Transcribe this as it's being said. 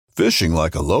Fishing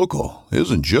like a local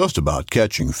isn't just about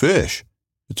catching fish.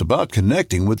 It's about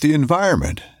connecting with the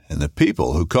environment and the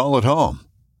people who call it home.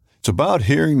 It's about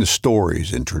hearing the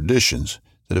stories and traditions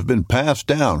that have been passed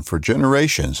down for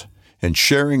generations and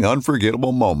sharing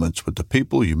unforgettable moments with the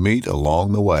people you meet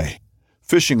along the way.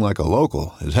 Fishing like a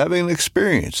local is having an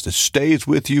experience that stays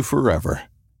with you forever.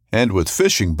 And with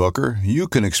Fishing Booker, you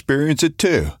can experience it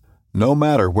too, no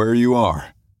matter where you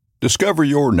are. Discover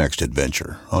your next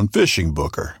adventure on Fishing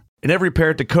Booker. In every pair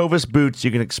of Tecovas boots,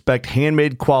 you can expect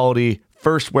handmade quality,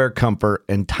 first wear comfort,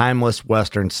 and timeless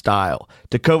Western style.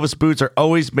 Tecovas boots are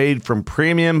always made from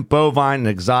premium, bovine, and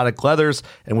exotic leathers,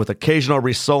 and with occasional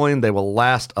resoling, they will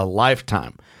last a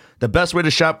lifetime. The best way to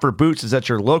shop for boots is at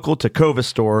your local Tecovas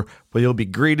store, where you'll be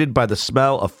greeted by the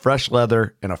smell of fresh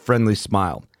leather and a friendly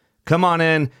smile. Come on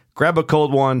in, grab a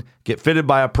cold one, get fitted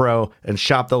by a pro, and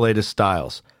shop the latest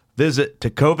styles. Visit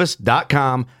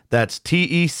Tecovas.com, that's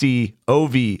TECOVAS.com,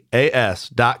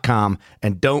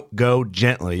 and don't go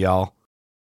gently, y'all.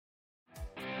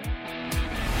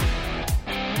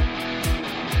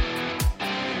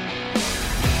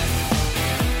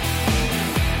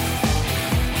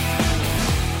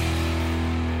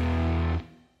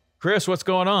 Chris, what's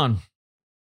going on?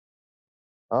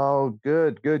 Oh,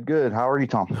 good. How are you,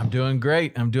 Tom? I'm doing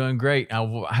great.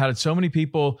 I had so many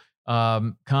people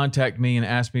contact me and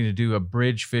ask me to do a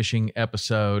bridge fishing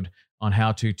episode on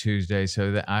How To Tuesday,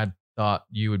 so that I thought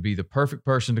you would be the perfect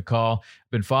person to call.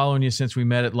 Been following you since we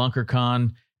met at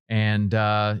LunkerCon,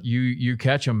 and you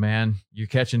catch them, man. You're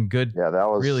catching good,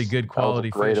 really good quality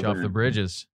fish off the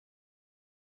bridges.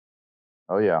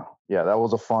 Oh yeah, that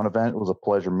was a fun event. It was a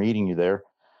pleasure meeting you there.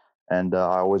 And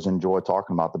I always enjoy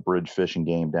talking about the bridge fishing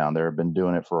game down there. I've been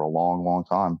doing it for a long, long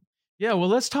time. Yeah, well,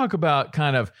 let's talk about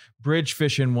kind of bridge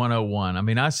fishing 101. I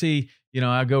mean, I see,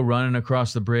 I go running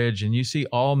across the bridge and you see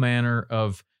all manner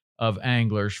of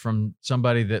anglers, from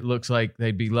somebody that looks like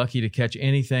they'd be lucky to catch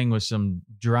anything with some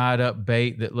dried up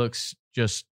bait that looks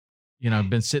just,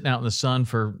 been sitting out in the sun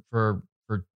for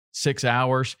 6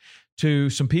 hours, to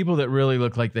some people that really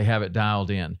look like they have it dialed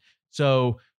in.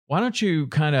 So why don't you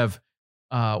kind of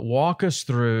walk us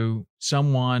through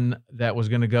someone that was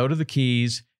going to go to the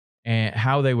Keys and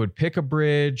how they would pick a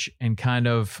bridge, and kind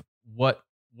of what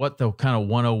the kind of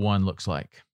 101 looks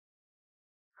like.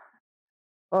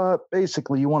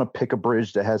 Basically, you want to pick a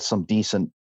bridge that has some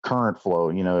decent current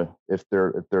flow. If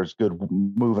there's good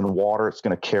moving water, it's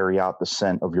going to carry out the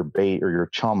scent of your bait or your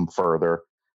chum further.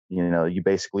 You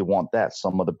basically want that.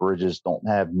 Some of the bridges don't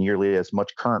have nearly as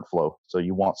much current flow, so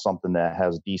you want something that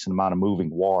has a decent amount of moving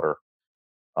water.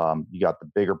 You got the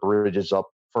bigger bridges up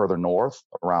further north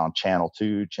around Channel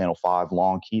 2, Channel 5,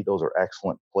 Long Key. Those are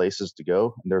excellent places to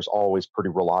go. And there's always pretty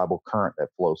reliable current that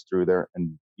flows through there.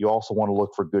 And you also want to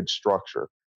look for good structure.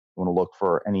 You want to look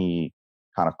for any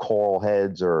kind of coral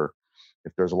heads, or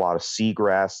if there's a lot of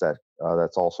seagrass,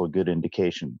 that's also a good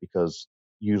indication, because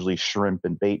usually shrimp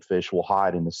and bait fish will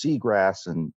hide in the seagrass,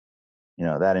 and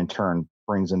that in turn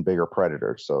brings in bigger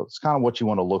predators. So it's kind of what you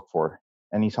want to look for.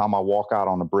 Anytime I walk out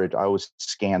on the bridge, I always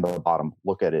scan the bottom,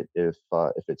 look at it. If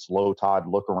it's low tide,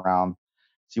 look around,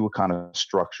 see what kind of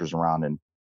structure's around, and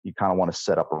you kind of want to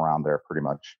set up around there pretty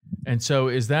much. And so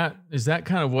is that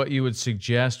kind of what you would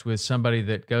suggest with somebody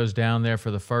that goes down there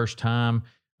for the first time,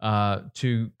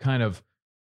 to kind of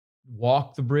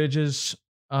walk the bridges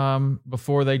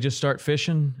before they just start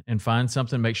fishing, and find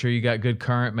something, make sure you got good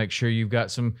current, make sure you've got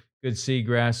some good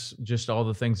seagrass, just all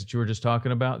the things that you were just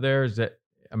talking about there? Do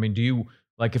you,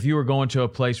 like, if you were going to a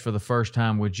place for the first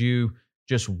time, would you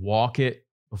just walk it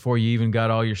before you even got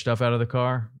all your stuff out of the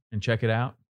car and check it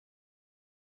out?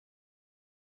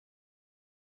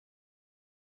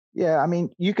 Yeah,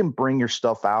 you can bring your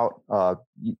stuff out, but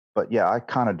yeah, I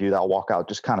kind of do that. I'll walk out,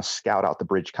 just kind of scout out the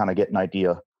bridge, kind of get an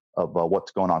idea of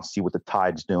what's going on, see what the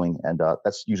tide's doing, and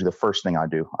that's usually the first thing I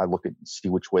do. I look at, see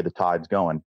which way the tide's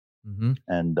going,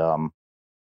 and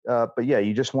but yeah,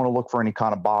 you just want to look for any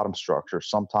kind of bottom structure.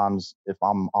 Sometimes if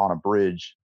I'm on a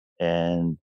bridge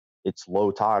and it's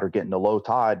low tide or getting to low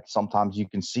tide, sometimes you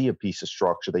can see a piece of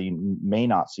structure that you may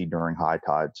not see during high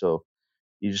tide. So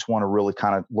you just want to really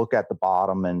kind of look at the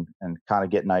bottom and kind of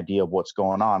get an idea of what's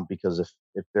going on, because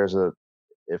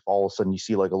if all of a sudden you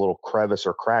see like a little crevice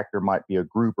or crack, there might be a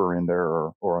grouper in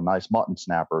there, or a nice mutton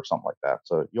snapper or something like that.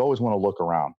 So you always want to look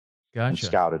around and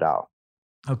scout it out.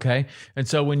 Okay. And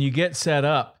so when you get set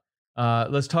up,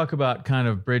 let's talk about kind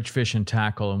of bridge fishing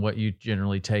tackle and what you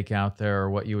generally take out there, or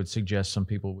what you would suggest some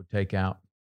people would take out.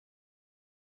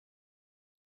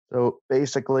 So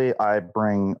basically, I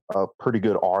bring a pretty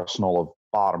good arsenal of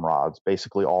bottom rods,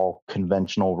 basically all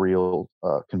conventional reels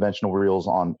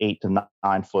on 8 to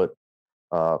 9 foot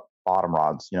bottom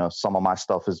rods. Some of my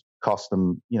stuff is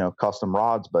custom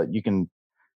rods, but you can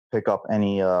pick up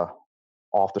any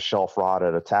off the shelf rod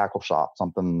at a tackle shop.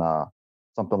 Something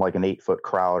like an 8-foot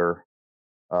Crowder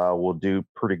will do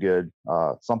pretty good.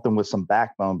 Something with some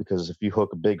backbone, because if you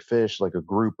hook a big fish like a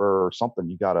grouper or something,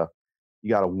 you gotta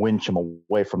winch them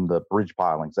away from the bridge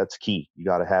pilings. That's key. You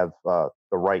gotta have the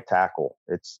right tackle.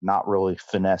 It's not really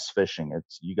finesse fishing.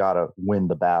 You gotta win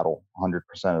the battle 100%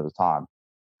 of the time.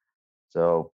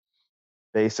 So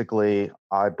basically,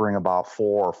 I bring about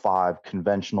 4 or 5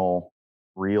 conventional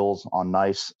reels on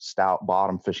nice stout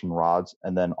bottom fishing rods,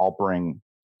 and then I'll bring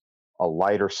a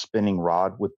lighter spinning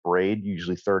rod with braid,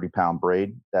 usually 30-pound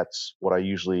braid. That's what I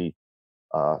usually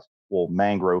will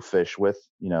mangrove fish with,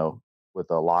 with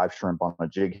a live shrimp on a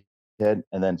jig head.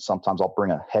 And then sometimes I'll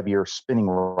bring a heavier spinning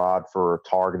rod for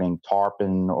targeting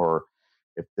tarpon, or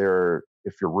if you're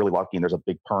really lucky and there's a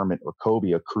big permit or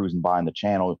cobia cruising by in the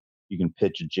channel, you can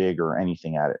pitch a jig or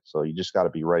anything at it. So you just got to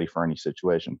be ready for any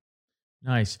situation.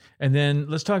 Nice. And then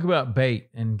let's talk about bait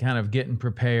and kind of getting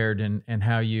prepared and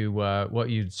how you what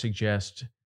you'd suggest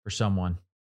for someone.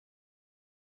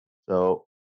 So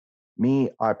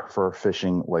I prefer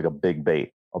fishing like a big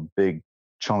bait, a big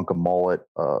chunk of mullet,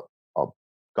 a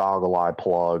goggle eye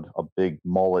plug, a big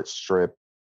mullet strip,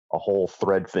 a whole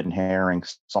thread fin herring,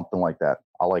 something like that.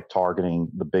 I like targeting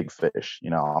the big fish.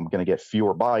 I'm going to get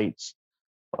fewer bites,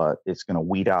 but it's going to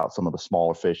weed out some of the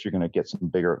smaller fish. You're going to get some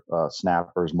bigger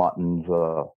snappers, muttons,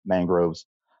 mangroves,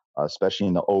 especially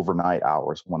in the overnight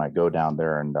hours when I go down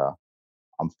there and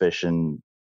I'm fishing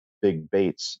big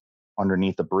baits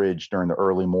underneath the bridge during the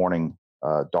early morning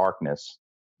darkness.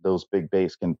 Those big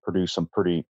baits can produce some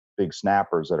pretty big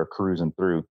snappers that are cruising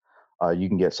through. You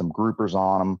can get some groupers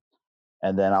on them.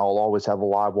 And then I'll always have a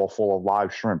live well full of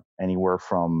live shrimp, anywhere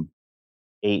from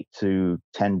 8 to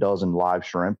 10 dozen live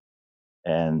shrimp.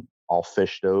 And I'll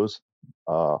fish those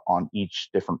on each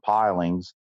different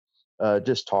pilings,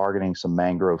 just targeting some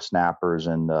mangrove snappers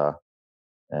and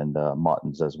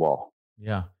muttons as well.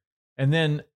 Yeah. And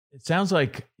then it sounds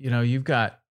like, you've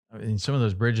got, some of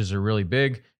those bridges are really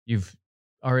big. You've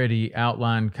already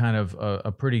outlined kind of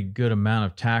a pretty good amount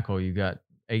of tackle. You've got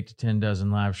 8 to 10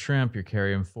 dozen live shrimp. You're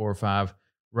carrying 4 or 5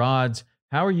 rods.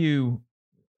 How are you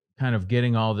kind of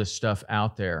getting all this stuff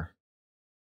out there?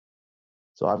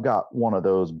 So I've got one of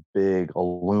those big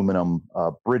aluminum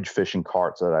bridge fishing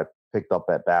carts that I picked up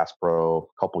at Bass Pro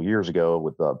a couple years ago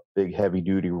with the big heavy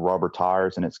duty rubber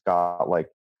tires. And it's got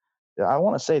I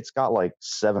want to say it's got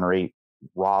 7 or 8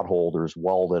 rod holders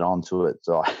welded onto it.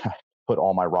 So I put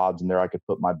all my rods in there. I could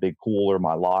put my big cooler,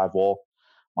 my live well,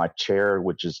 my chair,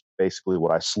 which is basically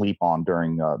what I sleep on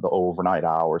during the overnight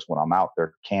hours when I'm out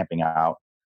there camping out.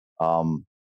 I'll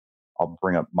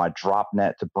bring up my drop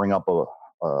net to bring up a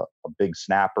big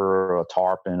snapper, a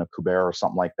tarpon, a cubera, or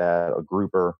something like that, a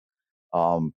grouper.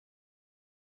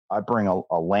 I bring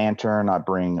a lantern. I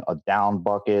bring a down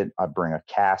bucket. I bring a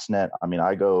cast net. I mean,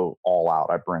 I go all out.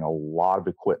 I bring a lot of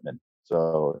equipment.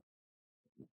 So,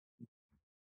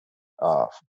 so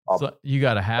you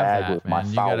got to have bag that, with man.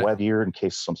 my foul weather gear in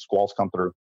case some squalls come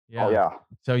through. Yeah. Oh yeah.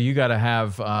 So you got to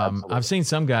have. I've seen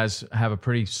some guys have a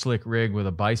pretty slick rig with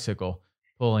a bicycle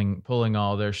pulling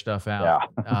all their stuff out.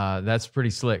 Yeah. That's pretty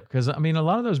slick, because a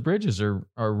lot of those bridges are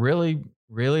really,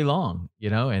 really long,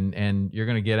 and you're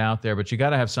going to get out there, but you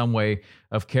got to have some way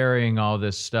of carrying all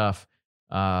this stuff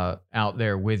out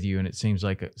there with you. And it seems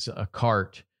like a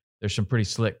cart. There's some pretty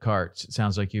slick carts. It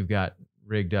sounds like you've got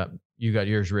rigged up. You got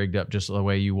yours rigged up just the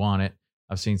way you want it.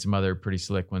 I've seen some other pretty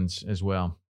slick ones as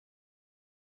well.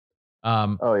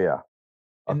 Oh yeah.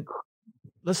 And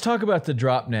let's talk about the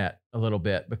drop net a little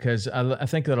bit, because I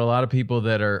think that a lot of people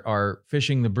that are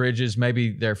fishing the bridges,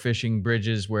 maybe they're fishing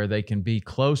bridges where they can be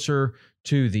closer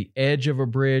to the edge of a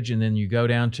bridge, and then you go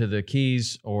down to the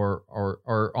keys or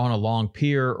on a long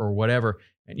pier or whatever,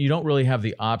 and you don't really have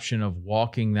the option of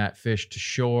walking that fish to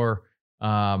shore.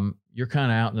 You're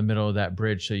kind of out in the middle of that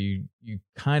bridge, so you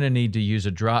kind of need to use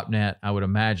a drop net, I would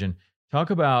imagine. Talk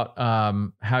about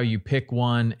how you pick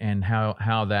one and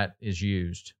how that is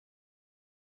used.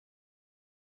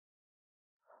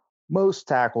 Most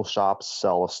tackle shops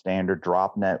sell a standard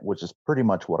drop net, which is pretty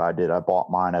much what I did. I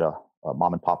bought mine at a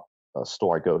mom and pop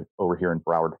store I go over here in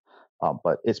Broward,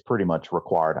 but it's pretty much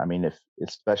required. I mean,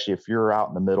 especially if you're out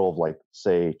in the middle of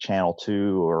say Channel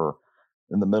 2 or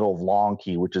in the middle of Long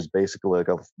Key, which is basically like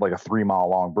a 3-mile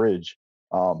long bridge.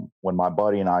 When my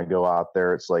buddy and I go out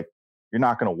there, it's like you're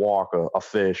not going to walk a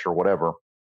fish or whatever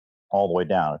all the way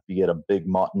down. If you get a big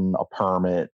mutton, a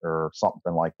permit, or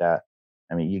something like that,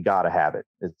 I mean, you got to have it.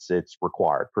 It's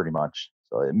required pretty much.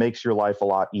 So it makes your life a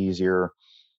lot easier.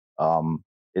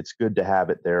 It's good to have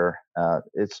it there.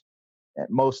 It's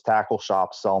most tackle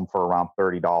shops sell them for around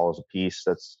 $30 a piece.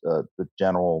 That's the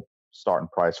general starting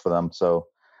price for them. So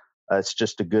it's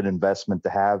just a good investment to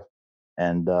have.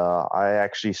 And I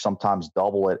actually sometimes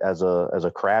double it as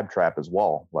a crab trap as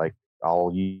well. Like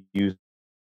I'll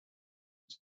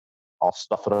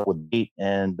stuff it up with bait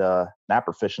and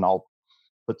snapper fish, and I'll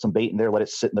put some bait in there, let it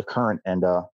sit in the current, and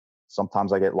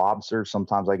sometimes I get lobsters,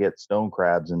 sometimes I get stone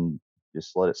crabs, and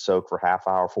just let it soak for half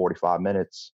hour, 45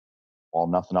 minutes while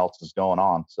nothing else is going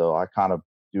on. So I kind of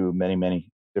do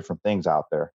many different things out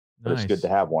there. But It's good to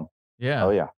have one. Yeah. Oh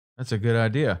yeah. That's a good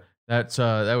idea.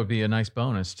 That would be a nice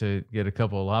bonus to get a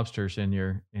couple of lobsters in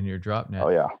your drop net. Oh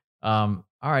yeah.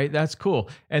 All right, that's cool.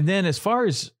 And then as far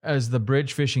as the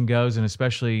bridge fishing goes, and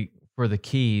especially for the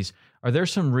Keys, are there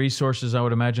some resources? I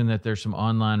would imagine that there's some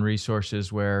online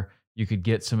resources where you could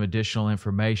get some additional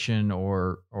information,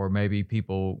 or maybe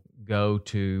people go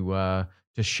to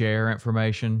share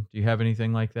information. Do you have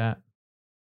anything like that?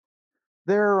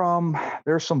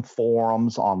 There's some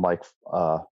forums on like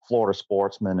Florida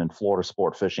Sportsman, and Florida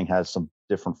Sport Fishing has some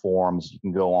different forums. You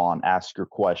can go on, ask your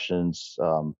questions,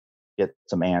 get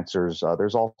some answers.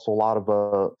 There's also a lot of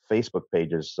Facebook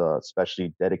pages,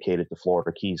 especially dedicated to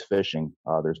Florida Keys fishing.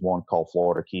 There's one called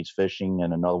Florida Keys Fishing,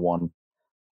 and another one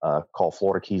called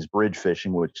Florida Keys Bridge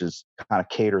Fishing, which is kind of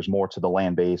caters more to the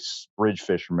land-based bridge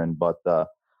fishermen. But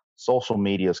social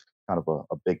media is kind of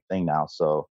a big thing now.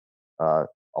 So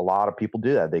a lot of people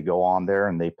do that. They go on there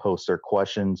and they post their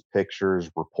questions, pictures,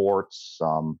 reports.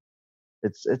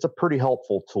 It's a pretty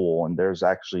helpful tool, and there's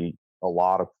actually a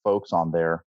lot of folks on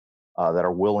there that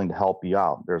are willing to help you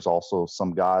out. There's also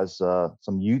some guys,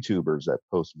 some YouTubers that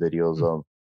post videos of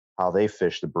how they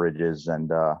fish the bridges, and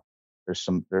there's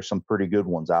some pretty good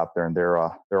ones out there, and they're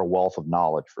a wealth of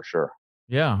knowledge for sure.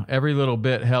 Yeah, every little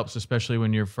bit helps, especially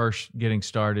when you're first getting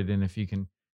started, and if you can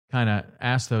kind of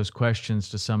ask those questions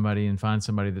to somebody and find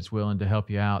somebody that's willing to help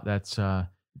you out, that's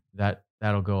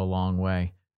that'll go a long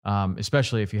way.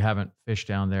 Especially if you haven't fished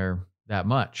down there that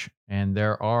much. And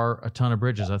there are a ton of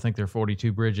bridges. I think there are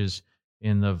 42 bridges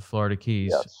in the Florida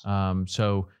Keys. Yes.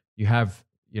 So you have,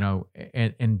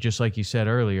 and just like you said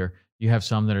earlier, you have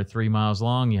some that are 3 miles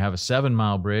long. You have a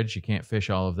 7-mile bridge. You can't fish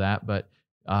all of that, but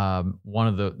one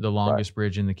of the longest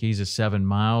bridge in the Keys is 7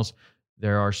 miles.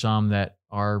 There are some that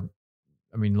are,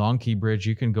 Long Key Bridge,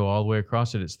 you can go all the way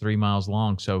across it. It's 3 miles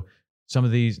long. So some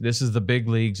of this is the big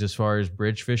leagues as far as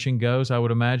bridge fishing goes, I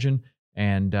would imagine.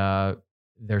 And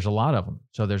there's a lot of them.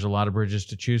 So there's a lot of bridges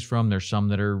to choose from. There's some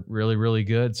that are really, really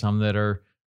good, some that are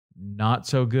not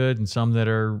so good, and some that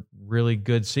are really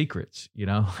good secrets,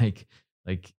 like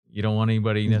you don't want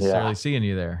anybody necessarily seeing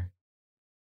you there.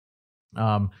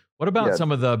 What about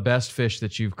some of the best fish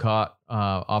that you've caught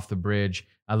off the bridge?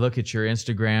 I look at your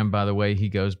Instagram, by the way. He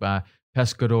goes by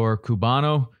Pescador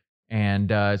Cubano, and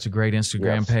it's a great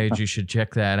Instagram page. You should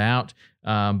check that out.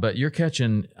 But you're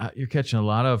catching a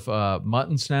lot of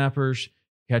mutton snappers,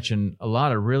 catching a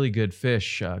lot of really good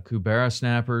fish, Cubera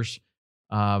snappers.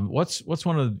 What's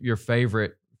one of your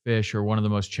favorite fish, or one of the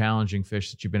most challenging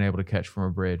fish that you've been able to catch from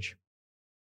a bridge?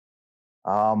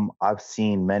 I've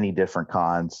seen many different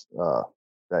kinds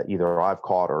that either I've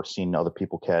caught or seen other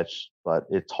people catch, but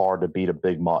it's hard to beat a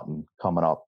big mutton coming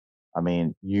up.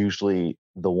 Usually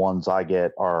the ones I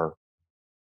get are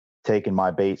taking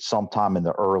my bait sometime in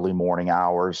the early morning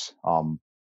hours, and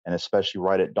especially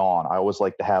right at dawn. I always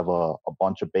like to have a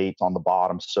bunch of baits on the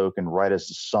bottom soaking right as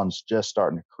the sun's just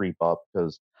starting to creep up,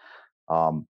 because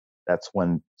that's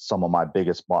when some of my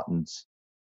biggest muttons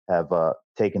have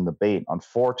taken the bait.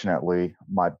 Unfortunately,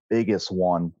 my biggest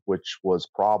one, which was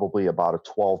probably about a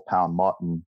 12-pound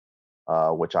mutton,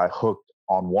 which I hooked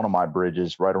on one of my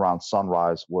bridges right around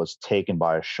sunrise, was taken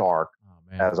by a shark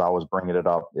as I was bringing it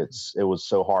up. It was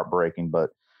so heartbreaking,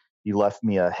 but he left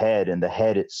me a head, and the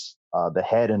head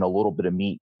and a little bit of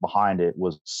meat behind it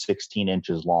was 16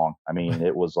 inches long.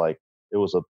 It was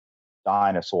a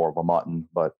dinosaur of a mutton.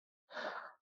 But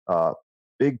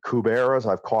big cuberas,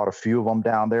 I've caught a few of them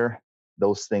down there.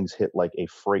 Those things hit like a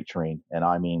freight train,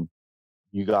 and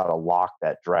you got to lock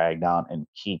that drag down and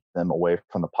keep them away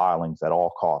from the pilings at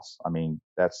all costs.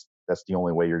 That's the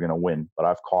only way you're going to win. But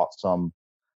I've caught some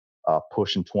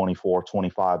pushing 24,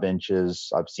 25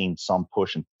 inches. I've seen some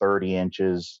pushing 30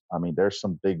 inches. There's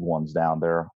some big ones down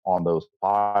there on those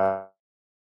pilings.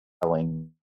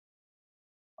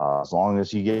 As long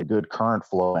as you get good current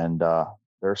flow and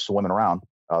they're swimming around,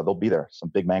 they'll be there. Some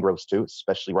big mangroves too,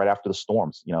 especially right after the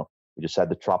storms. We just had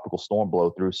the tropical storm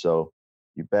blow through, so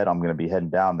you bet I'm going to be heading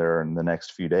down there in the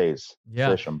next few days.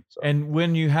 Fish them. So. And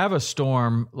when you have a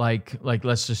storm, like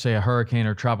let's just say a hurricane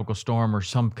or tropical storm or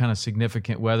some kind of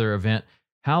significant weather event,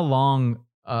 how long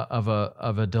of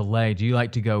a delay? Do you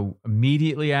like to go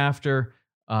immediately after,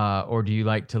 or do you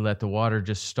like to let the water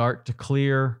just start to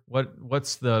clear?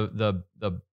 What's the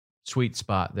sweet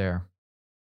spot there?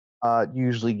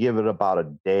 Usually give it about a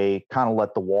day, kind of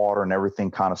let the water and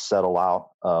everything kind of settle out.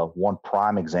 One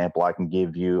prime example I can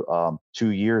give you, 2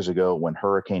 years ago when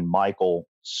Hurricane Michael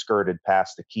skirted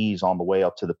past the Keys on the way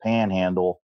up to the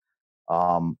Panhandle.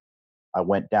 I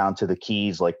went down to the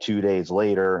Keys like 2 days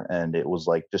later, and it was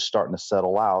like just starting to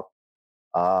settle out.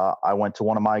 I went to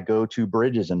one of my go-to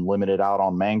bridges and limited out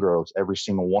on mangroves. Every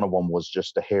single one of them was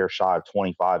just a hair shy of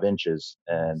 25 inches.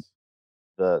 And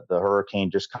the hurricane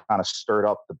just kind of stirred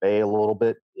up the bay a little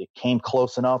bit. It came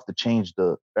close enough to change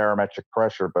the barometric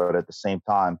pressure, but at the same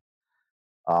time,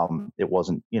 it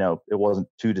wasn't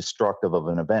too destructive of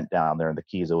an event down there in the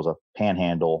Keys. It was a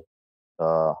panhandle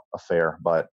affair,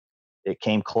 but it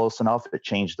came close enough. It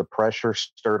changed the pressure,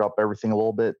 stirred up everything a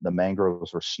little bit. The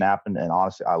mangroves were snapping, and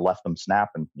honestly, I left them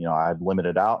snapping. I had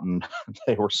limited out, and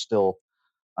they were still,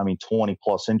 20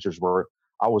 plus inches. Where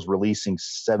I was releasing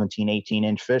 17,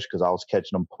 18-inch fish because I was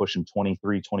catching them pushing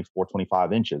 23, 24,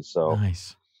 25 inches. So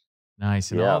nice.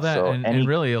 And yeah, all that, so and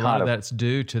really a lot of that's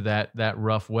due to that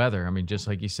rough weather. Just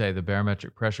like you say, the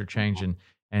barometric pressure change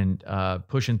and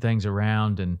pushing things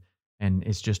around, and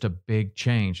it's just a big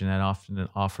change, and that often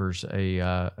offers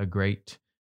a great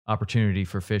opportunity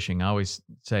for fishing. I always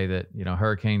say that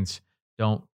hurricanes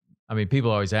don't. People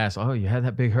always ask, "Oh, you had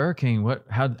that big hurricane.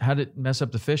 How did it mess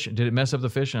up the fishing? Did it mess up the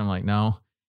fishing?" I'm like, "No,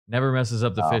 never messes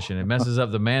up the fishing. It messes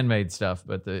up the man-made stuff,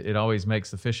 but it always makes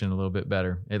the fishing a little bit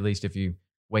better. At least if you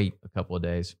wait a couple of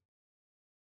days."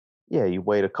 Yeah, you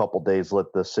wait a couple of days,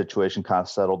 let the situation kind of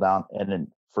settle down, and then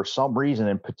for some reason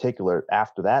in particular,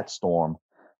 after that storm,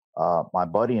 my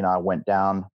buddy and I went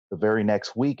down the very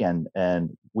next weekend,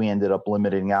 and we ended up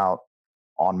limiting out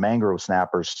on mangrove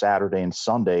snappers Saturday and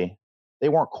Sunday. They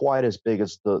weren't quite as big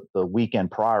as the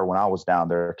weekend prior when I was down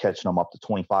there catching them up to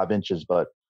 25 inches, but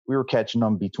we were catching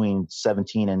them between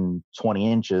 17 and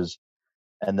 20 inches.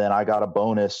 And then I got a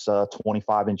bonus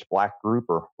 25-inch black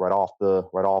grouper right off the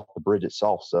bridge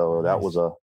itself. So Nice. that was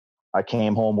I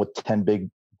came home with 10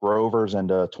 big Grovers and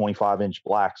a 25-inch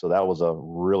black. So that was a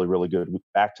really, really good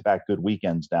back-to-back good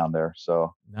weekends down there.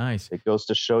 So Nice. it goes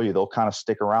to show you they'll kind of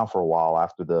stick around for a while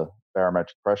after the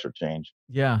barometric pressure change.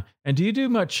 Yeah. And do you do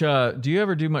much? Do you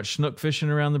ever do much snook fishing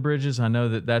around the bridges? I know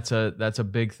that's a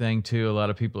big thing too. A lot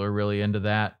of people are really into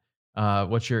that.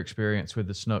 What's your experience with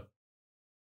the snook?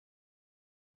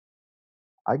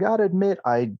 I gotta admit,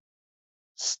 I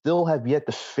still have yet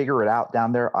to figure it out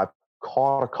down there. I've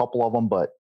caught a couple of them,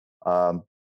 but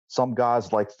some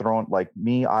guys like throwing, like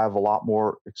me, I have a lot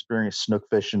more experience snook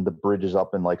fishing the bridges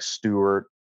up in like Stewart,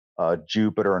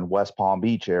 Jupiter, and West Palm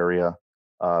Beach area.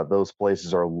 Those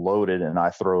places are loaded, and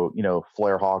I throw,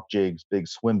 flare hawk jigs, big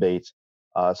swim baits.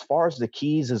 As far as the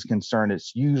Keys is concerned,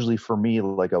 it's usually for me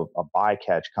like a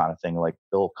bycatch kind of thing. Like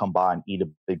they'll come by and eat a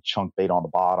big chunk bait on the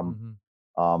bottom.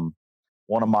 Mm-hmm.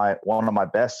 One of my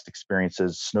best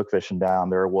experiences snook fishing down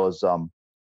there was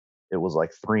it was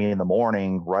like 3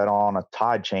 a.m, right on a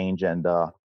tide change, and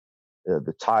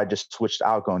the tide just switched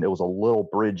outgoing. It was a little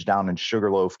bridge down in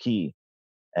Sugarloaf Key,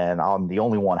 and I'm the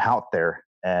only one out there.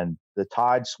 And the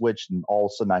tide switched, and all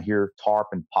of a sudden I hear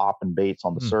tarpon popping baits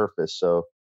on the surface. So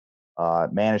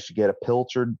managed to get a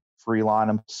pilchard, free line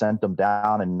them, sent them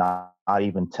down, and not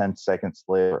even 10 seconds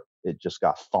later, it just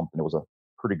got thumped, and it was a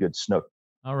pretty good snook.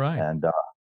 All right. And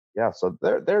yeah, so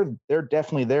they're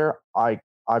definitely there.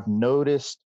 I've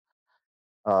noticed,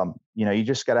 you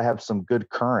just got to have some good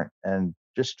current and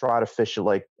just try to fish it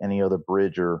like any other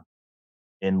bridge or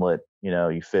inlet.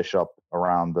 You fish up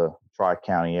around the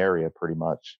Tri-County area pretty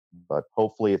much. But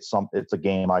hopefully it's a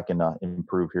game I can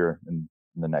improve here in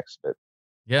the next bit.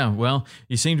 Yeah, well,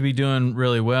 you seem to be doing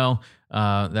really well.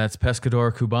 That's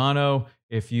Pescador Cubano.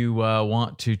 If you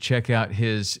want to check out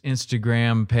his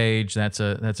Instagram page, that's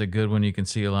a good one. You can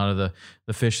see a lot of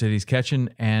the fish that he's catching.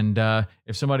 And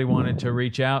if somebody wanted to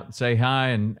reach out, say hi,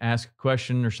 and ask a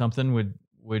question or something,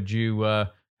 would you?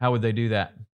 How would they do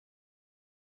that?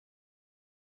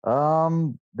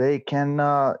 They can,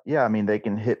 they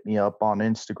can hit me up on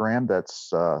Instagram.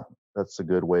 That's a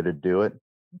good way to do it.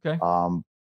 Okay.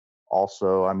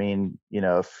 Also,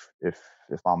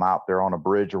 if I'm out there on a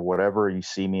bridge or whatever, you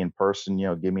see me in person,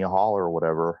 give me a holler or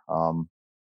whatever. I'm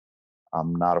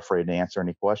not afraid to answer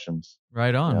any questions.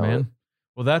 Right on, man.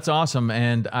 Well, that's awesome.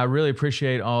 And I really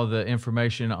appreciate all the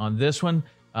information on this one.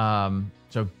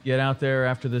 So get out there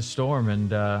after this storm,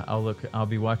 and I'll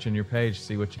be watching your page,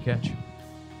 see what you catch.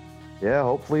 Yeah,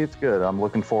 hopefully it's good. I'm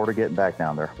looking forward to getting back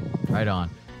down there. Right on.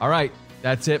 All right.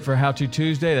 That's it for How To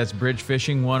Tuesday. That's Bridge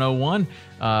Fishing 101.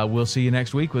 We'll see you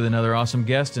next week with another awesome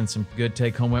guest and some good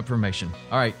take-home information.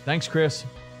 All right. Thanks, Chris.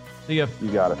 See ya.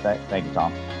 You got it. Thank you,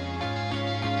 Tom.